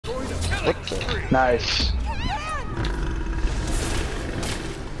Nice.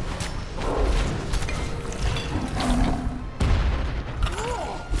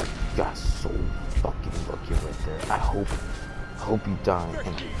 Got so fucking lucky right there. I hope you die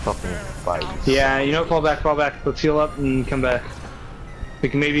in fucking fight. Yeah, you know, fall back. Let's heal up and come back. We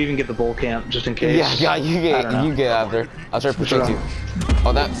can maybe even get the bull camp just in case. Yeah, you get out there. I'll try to protect you.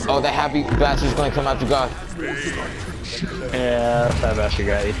 Oh that happy bastard's gonna come after God. Yeah, that's that bastard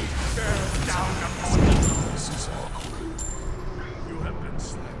guy.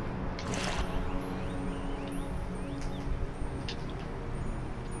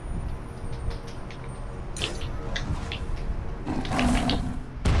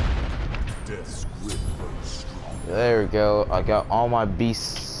 There we go. I got all my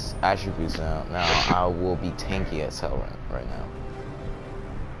beast attributes now. Now I will be tanky as hell right now.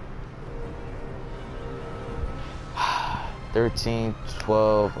 13,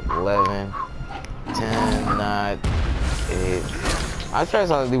 12, 11, 10, 9, 8. I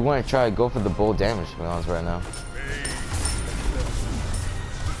actually want to try to go for the bold damage, to be honest, right now.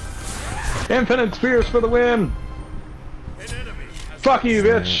 Infinite spears for the win! Fuck you,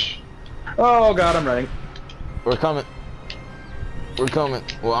 bitch! Oh god, I'm running. We're coming. We're coming.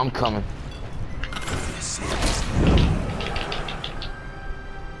 Well, I'm coming.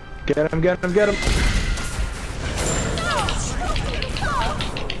 Get him, get him, get him!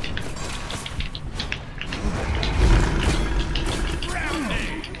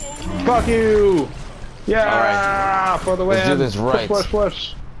 Fuck you! Yeah! Right. For the win! Let's do this right.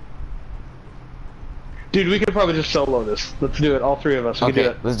 Push. Dude, we could probably just solo this. Let's do it, all three of us. We can do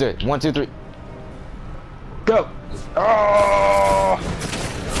it. Let's do it. 1, 2, 3. Go! Oh!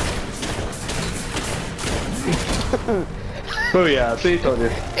 Oh yeah, see, told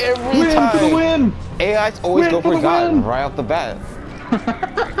you. Every win time. For the win! AI's always go for God right off the bat.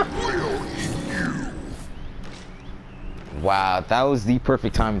 Wow, that was the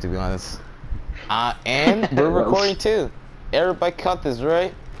perfect timing, to be honest. And we're recording too. Everybody cut this,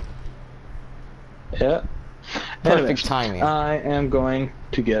 right? Yeah. Perfect timing. I am going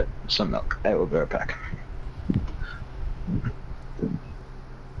to get some milk. I will be right back.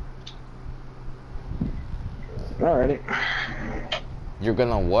 Alrighty. You're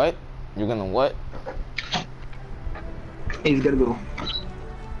gonna what? You're gonna what? He's gonna go.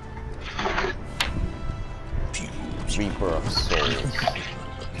 Reaper of Souls.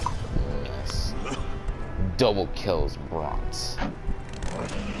 Yes. Double kills bronze.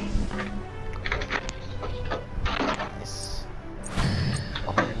 Nice.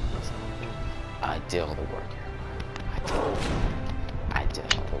 Oh, I did all the work. I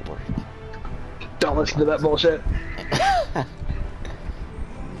did all the work. Don't listen to that bullshit.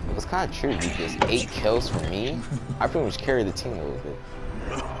 It was kind of true because 8 kills for me. I pretty much carried the team a little bit.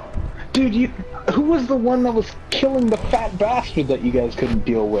 Dude, who was the one that was killing the fat bastard that you guys couldn't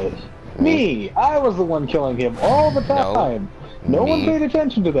deal with? Me! I was the one killing him all the time. No one paid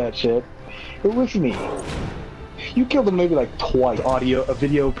attention to that shit. It was me. You killed him maybe like twice. A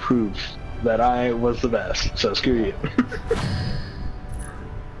video proves that I was the best, so screw you.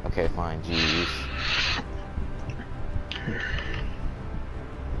 Okay, fine, jeez.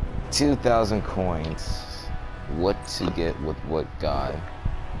 2,000 coins. What to get with what guy?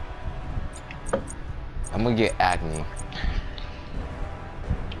 I'm gonna get Acne.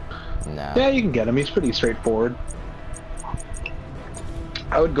 Nah. Yeah, you can get him. He's pretty straightforward.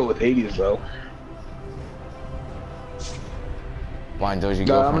 I would go with 80s though. Fine, Doji,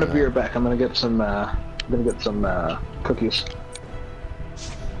 go. I'm gonna be right back. I'm gonna get some. Cookies.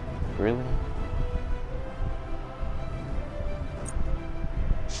 Really?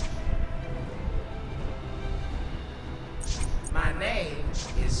 My name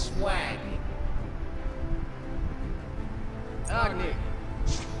is Swag. Agni.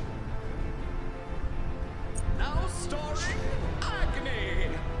 Now starring Agni.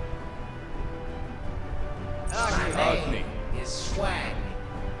 My name is Swag.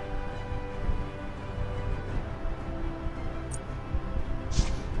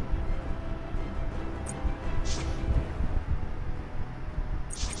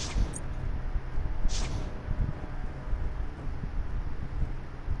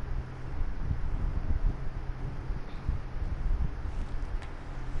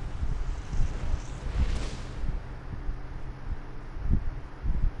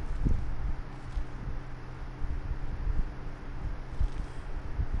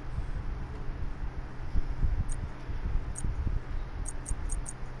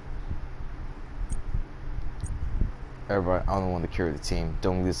 Everybody, I'm the one to carry the team.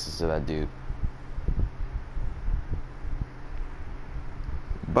 Don't listen to that dude.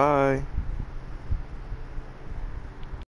 Bye.